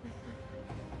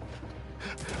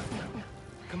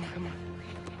 Come on.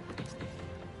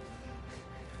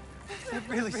 It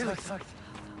really sucks.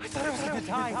 I thought I was gonna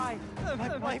die.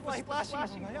 My life was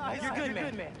flashing in my eyes. You're good,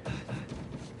 man.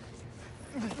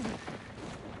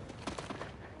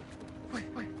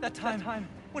 Wait, that time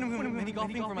when we went mini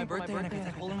golfing for my birthday and I got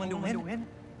that hole-in-one to win,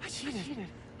 I cheated.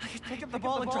 I picked up the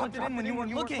ball and dropped it in when you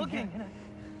weren't looking.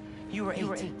 You were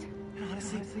 18. And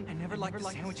honestly, I never liked the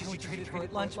sandwiches you traded for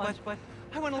at lunch, but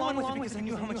I went along with it because I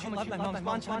knew how much you loved my mom's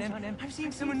bonchon, and I'm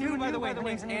seeing someone new, by the way. Her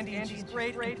name's Andy, and she's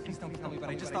great. Please don't tell me, but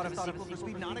I just thought of a sequel for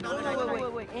Sweet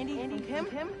Nautical. Wait. Andy, him?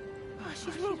 Oh,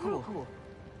 she's real cool.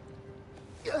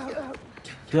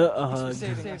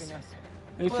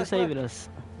 Thanks for saving us.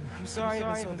 I'm sorry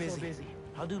I've been so busy.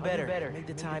 I'll do better. Make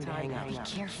the time to hang out. Be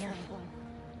careful.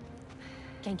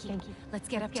 Genki, let's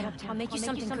get uptown. I'll make you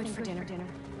something good for dinner.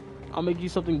 I'll make you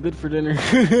something good for dinner. Next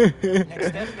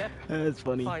step. That's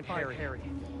funny. Find Harry.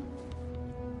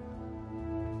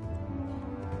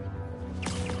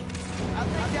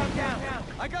 Down.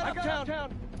 I got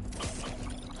uptown.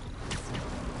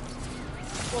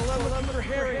 Well, I'm under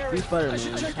Harry. He's better, I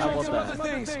should man. check How out some about other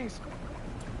that? things.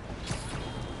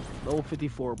 Level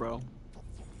 54, bro.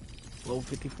 Level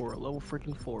 54. Level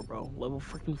freaking 4, bro. Level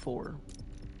freaking 4.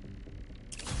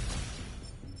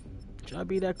 Should I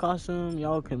be that costume?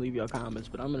 Y'all can leave your comments,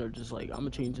 but I'm gonna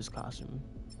change this costume.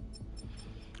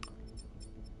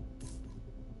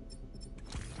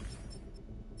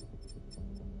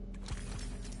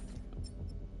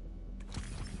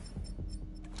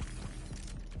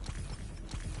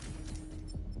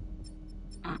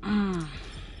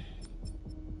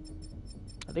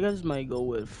 I think I just might go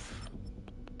with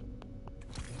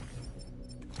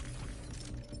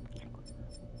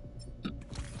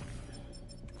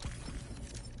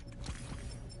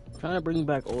trying to bring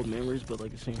back old memories, but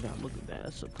like at the same time, look at that.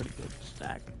 That's a pretty good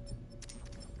stack.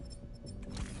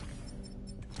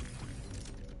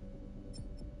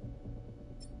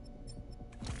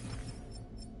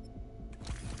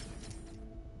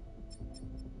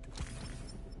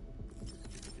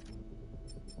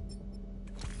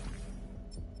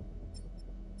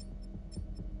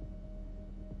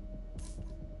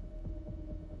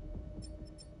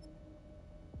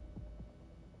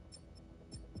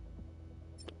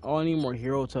 Oh, I need more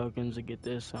hero tokens to get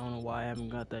this. I don't know why I haven't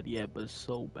got that yet, but it's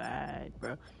so bad,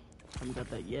 bro. I haven't got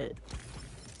that yet.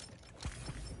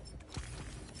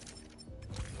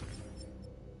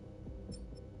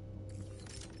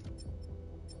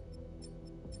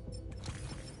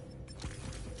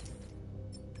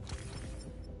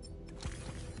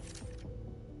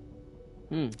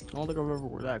 I don't think I've ever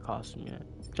worn that costume yet.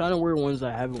 I'm trying to wear ones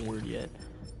that I haven't worn yet.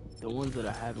 The ones that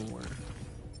I haven't worn.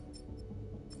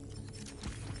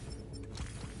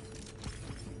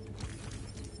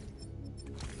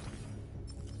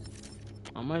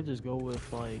 I might just go with,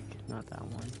 like, not that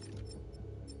one.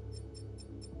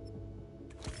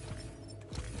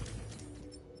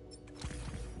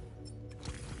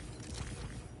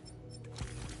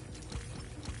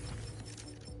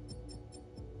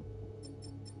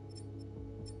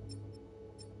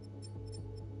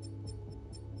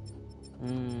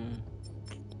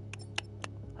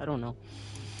 I don't know.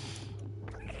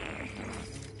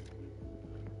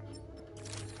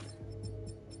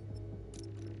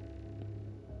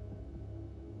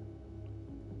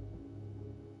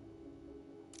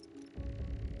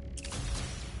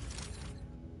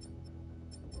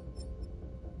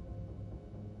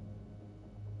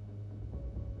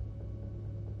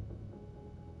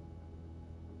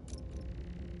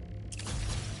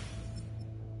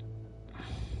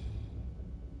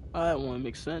 That one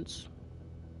makes sense.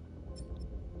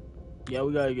 Yeah,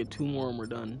 we gotta get 2 more and we're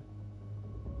done.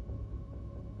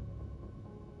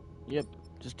 Yep,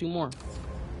 just 2 more.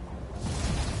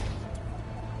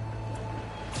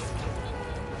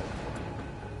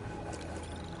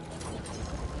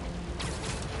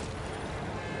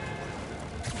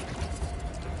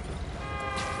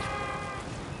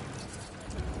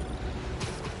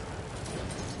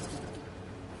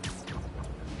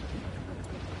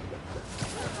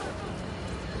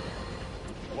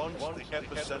 Once the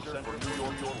epicenter for New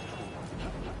York.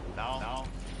 Now,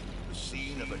 the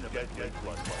scene of a deadly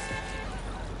bloodbath.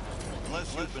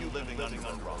 Unless you've been living under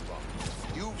rock,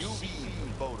 you've seen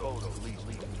photos of these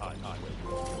times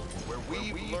where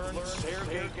we've learned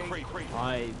Sergei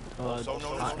Kraypin, also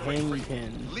known as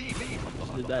Hangpin,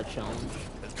 did that challenge.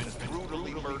 Has been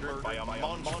brutally murdered by a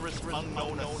monstrous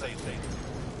unknown assailant.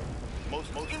 Most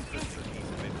interesting piece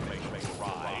of information may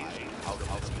rise out of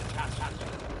this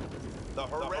catastrophe. The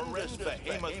horrendous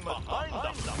behemoth behind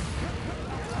them.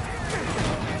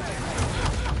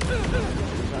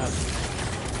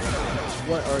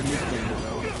 What are these things,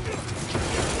 bro?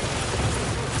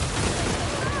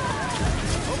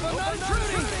 Hope I'm not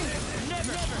intruding!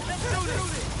 Never! Let's do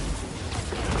this!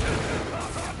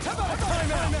 How about a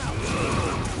timeout?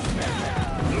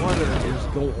 What is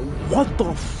going? What the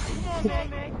f?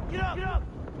 Get up!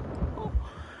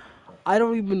 I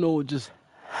don't even know.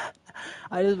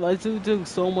 My suit took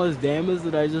so much damage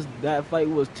that that fight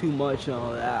was too much and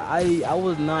all that. I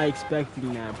was not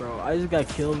expecting that, bro. I just got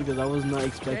killed because I was not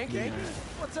expecting that.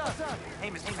 What's up? Hey,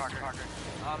 Mr. Parker.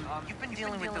 You've been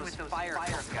dealing with those fire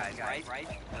guys, right?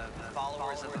 The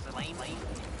followers of the flame?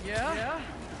 Yeah?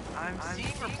 I'm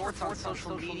seeing reports on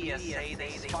social media say they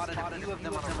spotted a few of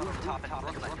them on a rooftop in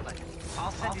Brooklyn.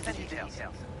 I'll send you the details.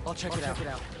 I'll check it out.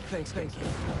 Thanks, thank you.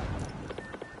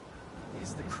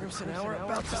 Is the Crimson Hour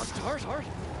about to start?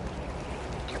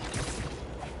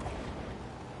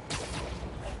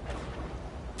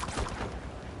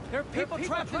 There are people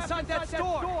trapped inside that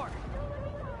store!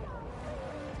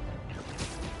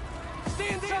 Stay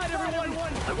inside, everyone!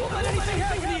 I won't let anything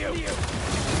happen to you!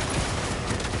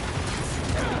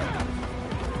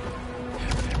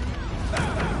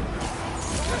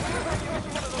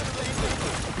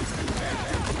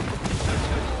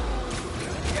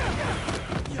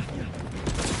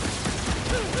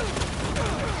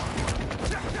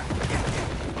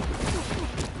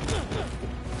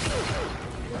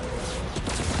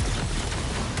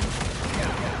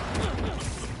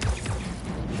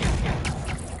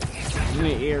 In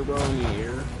the air, bro, in the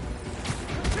air.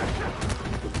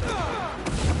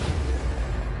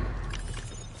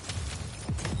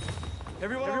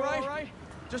 Everyone all right?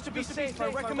 Just to be safe, I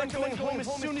recommend going home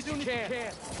as soon as you can.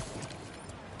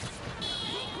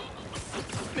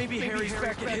 Maybe Harry's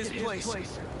back at his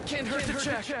place. Can't hurt to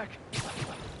check.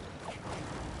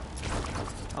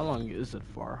 How long is it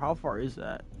far? How far is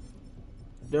that?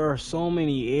 There are so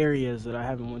many areas that I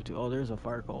haven't went to. Oh, there's a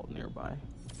fire cult nearby.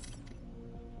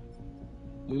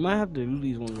 We might have to do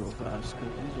these ones real fast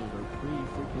because these ones are pretty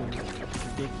freaking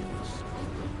ridiculous.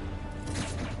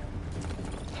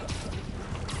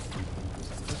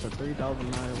 That's a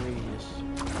 3,000-mile radius.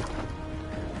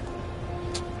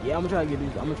 Yeah, I'm gonna try to get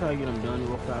these. I'm gonna try to get them done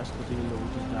real fast because even though we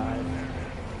just died.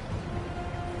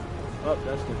 Oh,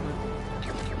 that's different.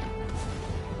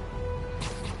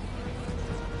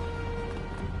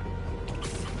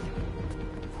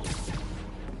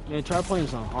 Man, try playing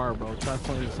some hard, bro. Try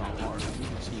playing some hard. You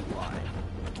can see why.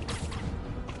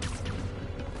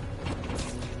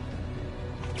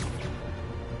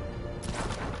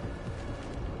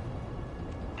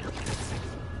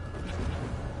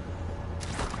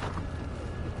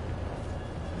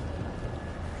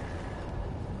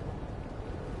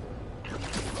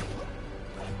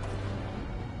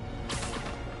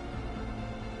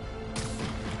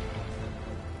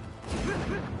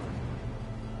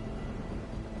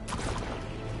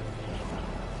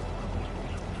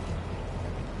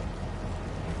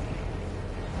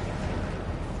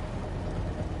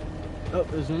 Oh,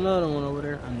 there's another one over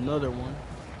there. Another one.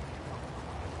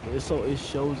 It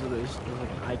shows it. There's like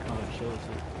an icon that shows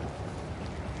it.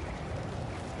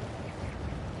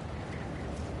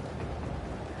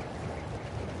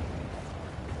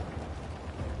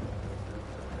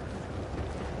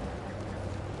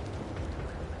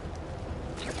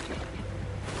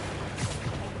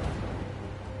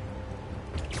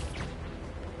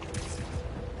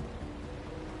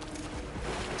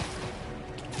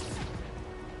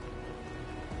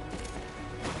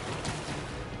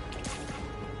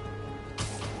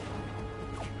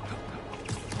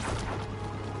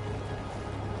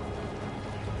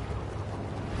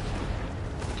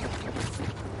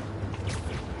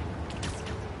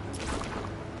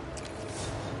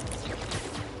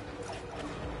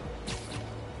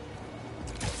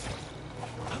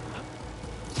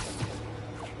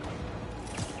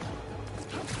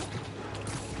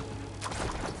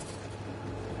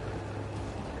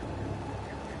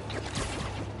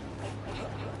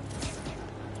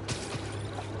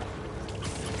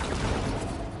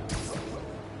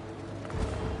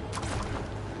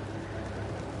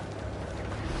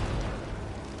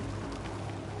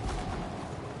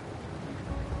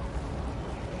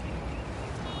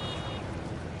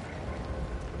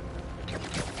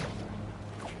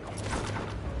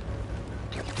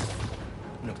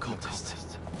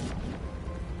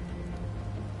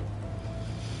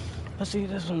 Let's see,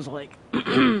 this one's like...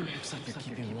 Looks like they're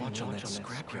keeping watch on that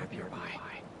scrapyard nearby.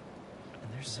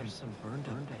 And there's some burned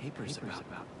up papers about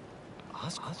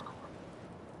Oscorp.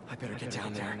 I better get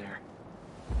down there.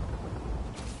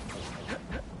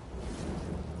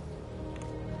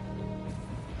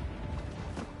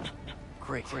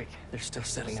 Great. They're still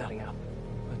setting up.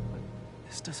 But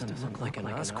this doesn't look like an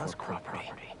Oscorp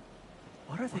property.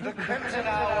 What are they? The Crimson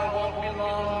Hour won't be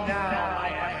long now, my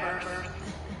embers.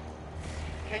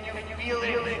 Can you feel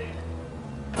it?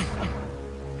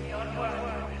 Beyond words.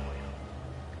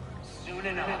 Soon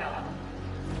enough.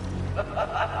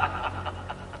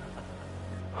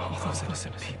 All those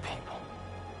innocent people.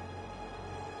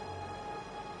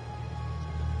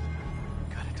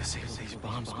 Gotta disable these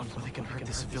bombs before they can hurt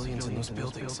the civilians in those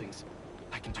buildings.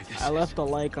 I can do this. I left a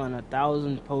like on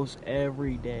 1,000 posts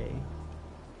every day.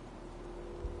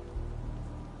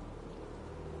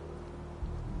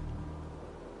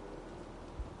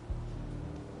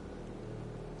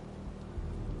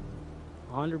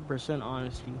 %,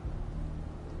 honesty.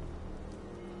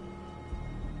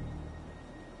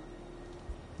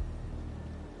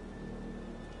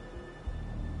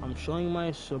 I'm showing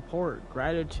my support,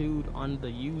 gratitude on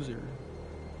the user.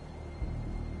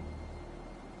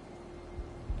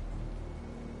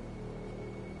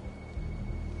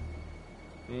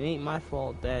 It ain't my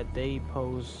fault that they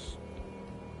post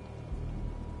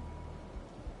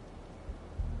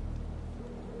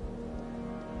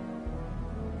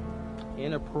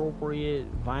inappropriate,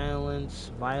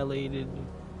 violence, violated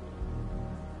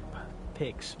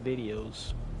pics,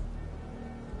 videos.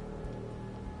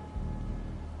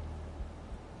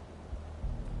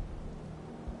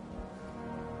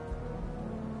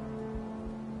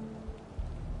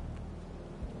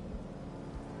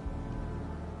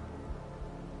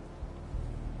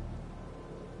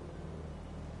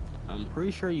 I'm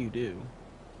pretty sure you do.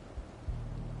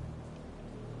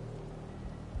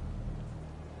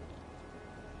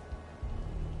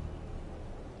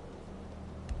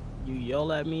 You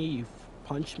yell at me, you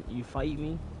punch me, you fight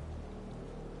me.